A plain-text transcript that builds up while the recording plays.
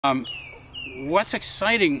What's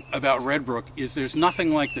exciting about Red Brook is there's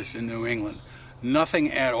nothing like this in New England.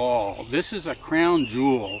 Nothing at all. This is a crown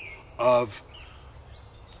jewel of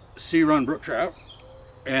sea-run brook trout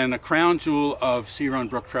and a crown jewel of sea-run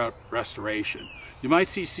brook trout restoration. You might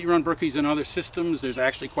see sea-run brookies in other systems. There's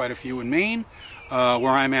actually quite a few in Maine, where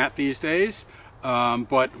I'm at these days.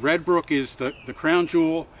 But Red Brook is the crown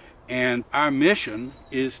jewel, and our mission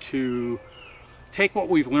is to take what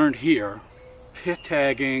we've learned here, pit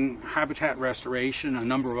tagging, habitat restoration, a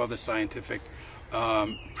number of other scientific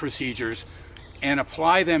procedures, and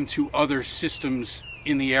apply them to other systems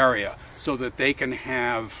in the area so that they can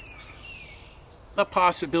have a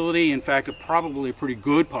possibility, in fact, probably a pretty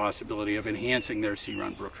good possibility of enhancing their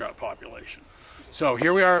sea-run brook trout population. So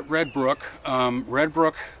here we are at Red Brook. Red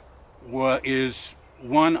Brook is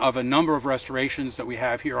one of a number of restorations that we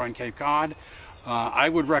have here on Cape Cod. I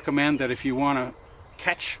would recommend that if you want to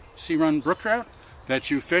catch sea-run brook trout, that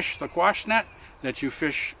you fish the Quashnet, that you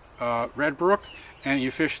fish Red Brook, and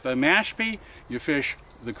you fish the Mashpee, you fish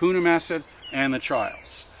the Coonamessett, and the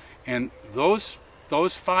Childs. And those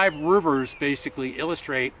 5 rivers basically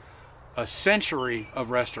illustrate a century of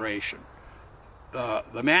restoration.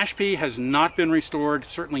 The Mashpee has not been restored,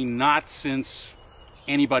 certainly not since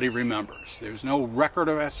anybody remembers. There's no record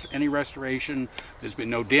of any restoration. There's been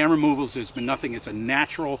no dam removals. There's been nothing. It's a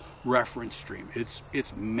natural reference stream.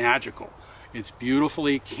 It's magical. It's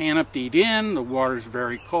beautifully canopied in. The water's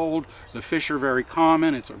very cold. The fish are very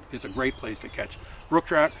common. It's a great place to catch brook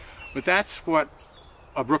trout. But that's what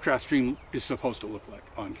a brook trout stream is supposed to look like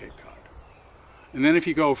on Cape Cod. And then if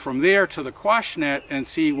you go from there to the Quashnet and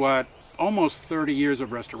see what almost 30 years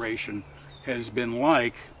of restoration has been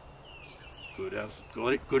like,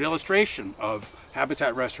 good illustration of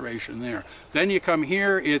habitat restoration there. Then you come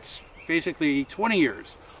here, it's basically 20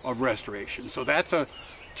 years of restoration. So that's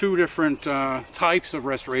two different types of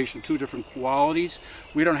restoration, 2 different qualities.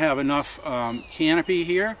 We don't have enough canopy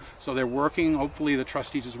here, so they're working, hopefully the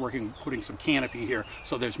trustees is working, putting some canopy here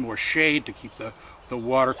so there's more shade to keep the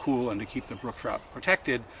water cool and to keep the brook trout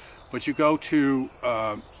protected. But you go to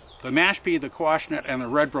the Mashpee, the Quashnet, and the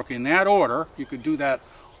Red Brook in that order. You could do that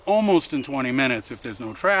almost in 20 minutes if there's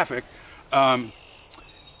no traffic.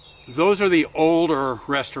 Those are the older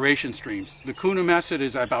restoration streams. The Coonamessett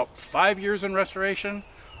is about 5 years in restoration.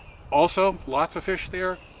 Also, lots of fish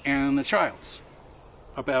there. And the Childs,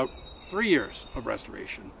 about 3 years of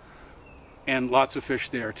restoration. And lots of fish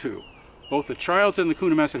there too. Both the Childs and the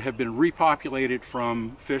Coonamessett have been repopulated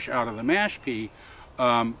from fish out of the Mashpee.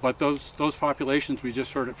 But those populations, we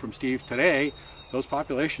just heard it from Steve today, those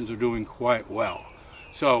populations are doing quite well.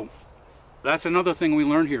 So that's another thing we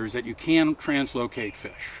learned here, is that you can translocate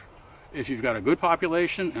fish. If you've got a good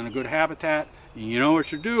population and a good habitat, and you know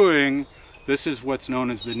what you're doing, this is what's known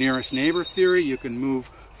as the nearest neighbor theory. You can move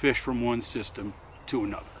fish from one system to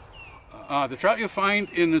another. The trout you'll find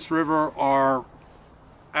in this river are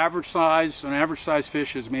average size. An average size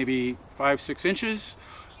fish is maybe 5-6 inches.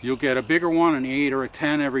 You'll get a bigger one, an 8 or a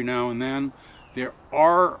 10 every now and then. There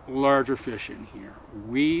are larger fish in here.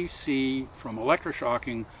 We see from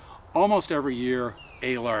electroshocking almost every year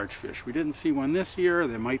a large fish. We didn't see one this year.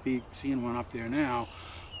 There might be seeing one up there now.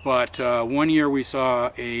 But one year we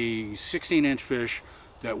saw a 16-inch fish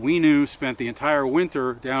that we knew spent the entire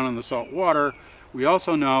winter down in the salt water. We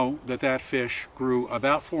also know that that fish grew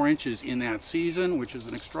about 4 inches in that season, which is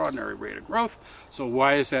an extraordinary rate of growth. So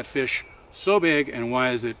why is that fish so big, and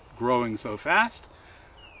why is it growing so fast?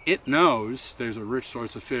 It knows there's a rich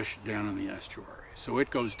source of fish down in the estuary. So it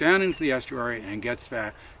goes down into the estuary and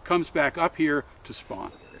comes back up here to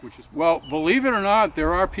spawn. Well, believe it or not,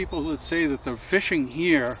 there are people that say that the fishing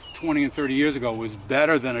here 20 and 30 years ago was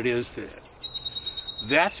better than it is today.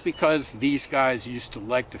 That's because these guys used to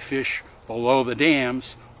like to fish below the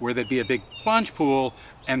dams where there'd be a big plunge pool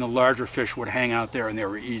and the larger fish would hang out there and they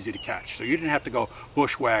were easy to catch. So you didn't have to go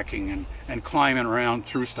bushwhacking and climbing around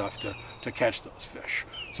through stuff to catch those fish.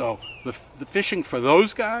 So the fishing for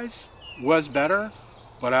those guys was better,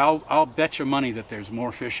 but I'll bet you money that there's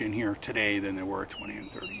more fish in here today than there were 20 and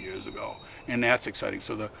 30 years ago. And that's exciting.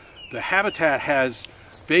 So the habitat has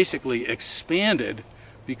basically expanded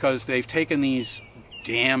because they've taken these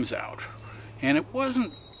dams out. And it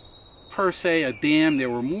wasn't per se a dam, they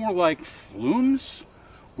were more like flumes,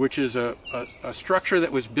 which is a structure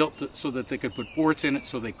that was built so that they could put boards in it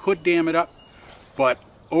so they could dam it up. But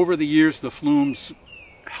over the years the flumes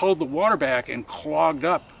held the water back and clogged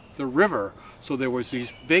up the river. So there was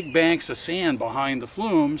these big banks of sand behind the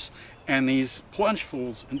flumes and these plunge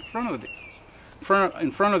pools in front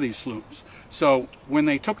of these flumes. So when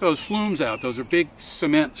they took those flumes out, those are big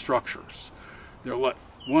cement structures. They're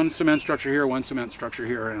one cement structure here, one cement structure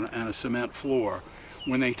here, and a cement floor.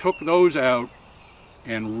 When they took those out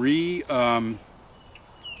and rechanneled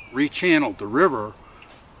the river,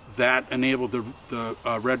 that enabled the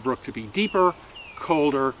Red Brook to be deeper,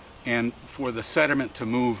 colder, and for the sediment to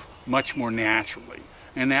move much more naturally.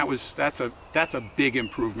 And that's a big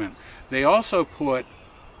improvement. They also put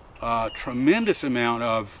a tremendous amount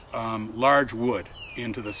of large wood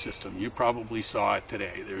into the system. You probably saw it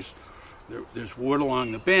today. There's wood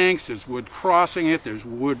along the banks, there's wood crossing it, there's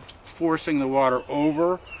wood forcing the water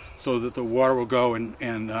over so that the water will go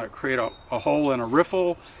and create a hole in a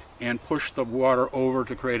riffle and push the water over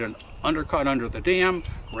to create an undercut under the dam.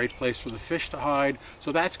 Great place for the fish to hide.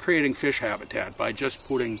 So that's creating fish habitat by just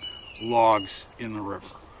putting logs in the river.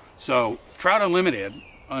 So Trout Unlimited,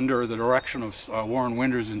 under the direction of Warren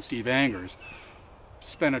Winders and Steve Angers,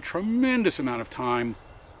 spent a tremendous amount of time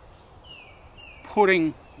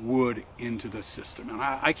putting wood into the system. And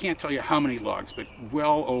I can't tell you how many logs, but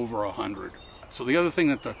well over 100. So the other thing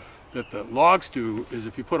that the logs do is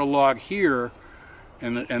if you put a log here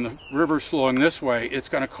and the river's flowing this way, it's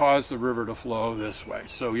going to cause the river to flow this way.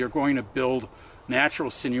 So you're going to build natural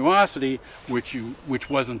sinuosity, which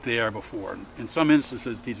wasn't there before. In some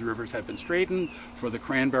instances, these rivers have been straightened for the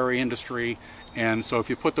cranberry industry, and so if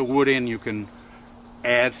you put the wood in, you can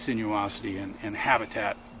add sinuosity and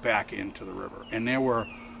habitat back into the river. And there were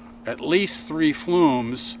at least 3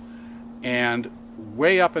 flumes, and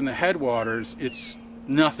way up in the headwaters, it's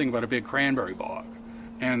nothing but a big cranberry bog.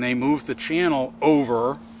 And they moved the channel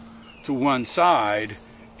over to one side,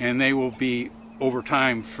 and they will be, over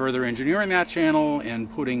time, further engineering that channel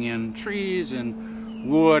and putting in trees and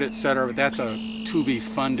wood, etc. But that's a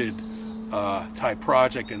to-be-funded type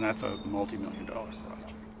project, and that's a multi-million-dollar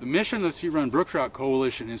project. The mission of the Run Brook Trout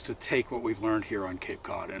Coalition is to take what we've learned here on Cape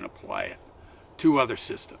Cod and apply it to other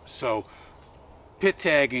systems. So pit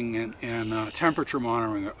tagging and temperature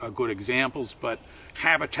monitoring are good examples, but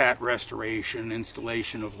habitat restoration,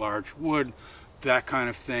 installation of large wood, that kind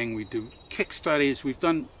of thing. We do kick studies. We've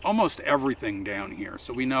done almost everything down here,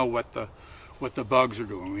 so we know what the bugs are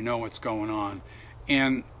doing. We know what's going on.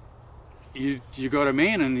 And you go to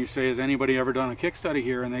Maine and you say, has anybody ever done a kick study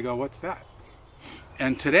here? And they go, what's that?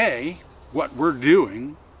 And today, what we're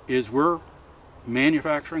doing is we're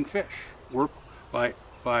manufacturing fish. We're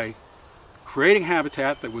by creating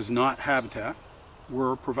habitat that was not habitat,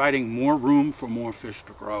 we're providing more room for more fish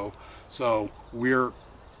to grow, so we're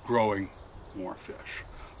growing more fish.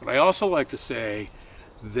 But I also like to say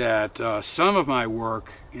that some of my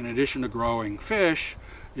work, in addition to growing fish,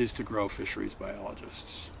 is to grow fisheries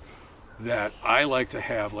biologists. That I like to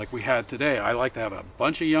have, like we had today, I like to have a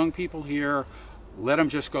bunch of young people here, let them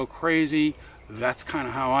just go crazy. That's kind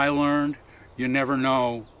of how I learned. You never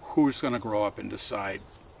know who's going to grow up and decide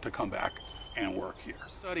to come back and work here.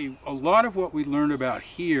 A lot of what we learned about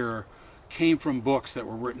here came from books that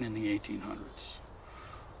were written in the 1800s.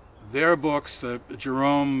 Their books,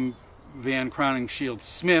 Jerome Van Crowningshield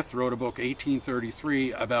Smith wrote a book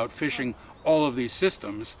 1833 about fishing all of these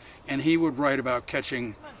systems, and he would write about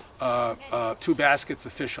catching 2 baskets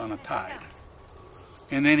of fish on a tide.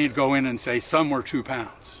 And then he'd go in and say some were 2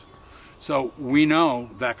 pounds. So we know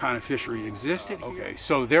that kind of fishery existed. Okay,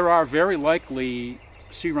 so there are very likely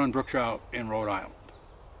sea-run brook trout in Rhode Island.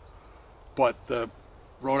 But the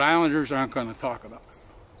Rhode Islanders aren't going to talk about it.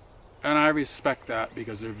 And I respect that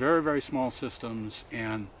because they're very, very small systems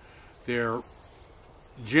and they're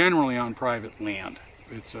generally on private land.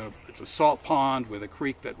 It's a salt pond with a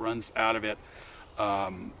creek that runs out of it.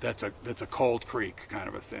 That's a cold creek kind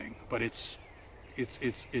of a thing. But it's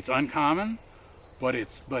uncommon, but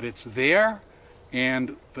it's there.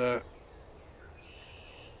 And the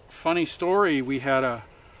funny story, we had a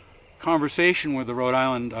conversation with the Rhode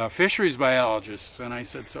Island fisheries biologists, and I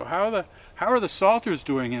said, so how are the salters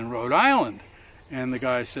doing in Rhode Island? And the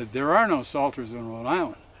guy said, there are no salters in Rhode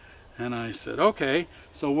Island. And I said, okay,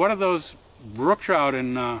 so what are those brook trout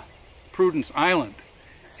in Prudence Island?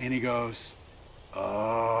 And he goes,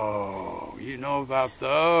 oh, you know about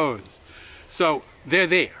those. So they're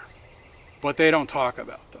there, but they don't talk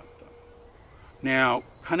about them. Now,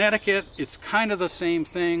 Connecticut, it's kind of the same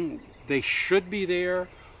thing. They should be there,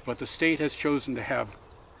 but the state has chosen to have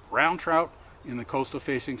brown trout in the coastal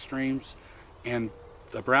facing streams, and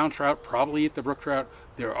the brown trout probably eat the brook trout.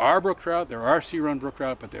 There are brook trout, there are sea-run brook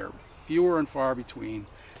trout, but they're fewer and far between.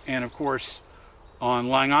 And of course, on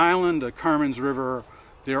Long Island, the Carmen's River,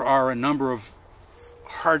 there are a number of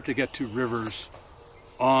hard to get to rivers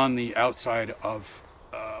on the outside of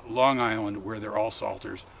Long Island where they're all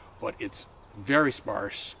salters, but it's very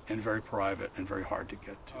sparse and very private and very hard to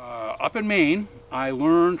get to. Up in Maine, I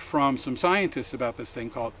learned from some scientists about this thing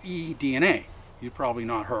called eDNA. You've probably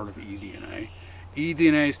not heard of eDNA.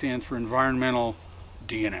 eDNA stands for environmental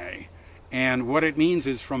DNA. And what it means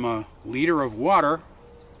is from a liter of water,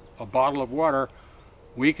 a bottle of water,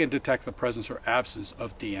 we can detect the presence or absence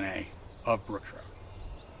of DNA of brook trout.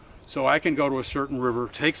 So I can go to a certain river,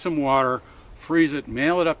 take some water, freeze it,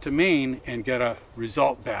 mail it up to Maine, and get a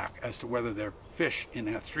result back as to whether there are fish in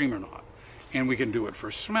that stream or not. And we can do it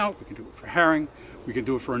for smelt, we can do it for herring, we can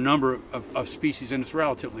do it for a number of species, and it's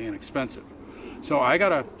relatively inexpensive. So I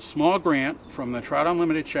got a small grant from the Trout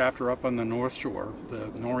Unlimited chapter up on the North Shore, the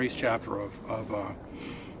Northeast chapter of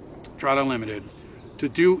Trout Unlimited, to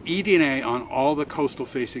do eDNA on all the coastal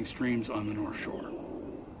facing streams on the North Shore.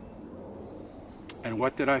 And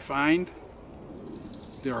what did I find?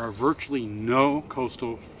 There are virtually no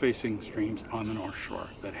coastal facing streams on the North Shore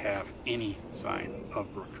that have any sign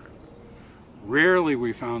of brook trout. Rarely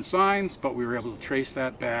we found signs, but we were able to trace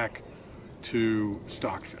that back to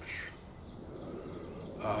stockfish.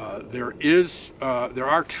 There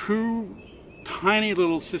are two tiny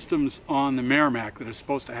little systems on the Merrimack that are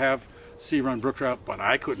supposed to have sea-run brook trout, but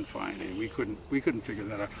I couldn't find any. We couldn't figure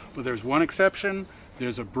that out. But there's one exception.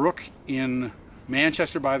 There's a brook in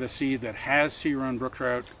Manchester by the Sea that has sea-run brook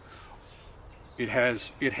trout. It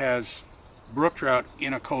has brook trout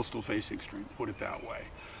in a coastal facing stream, put it that way.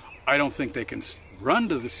 I don't think they can run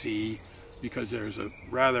to the sea because there's a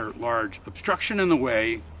rather large obstruction in the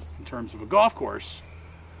way in terms of a golf course.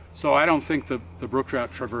 So I don't think the brook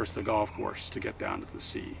trout traverse the golf course to get down to the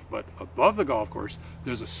sea. But above the golf course,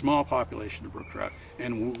 there's a small population of brook trout,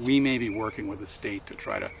 and we may be working with the state to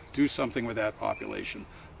try to do something with that population,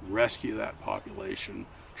 rescue that population,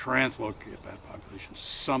 translocate that population,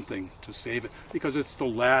 something to save it, because it's the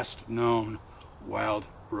last known wild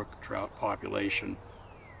brook trout population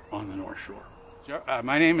on the North Shore.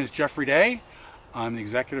 My name is Geoffrey. I'm the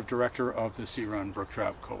Executive Director of the Sea Run Brook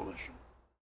Trout Coalition.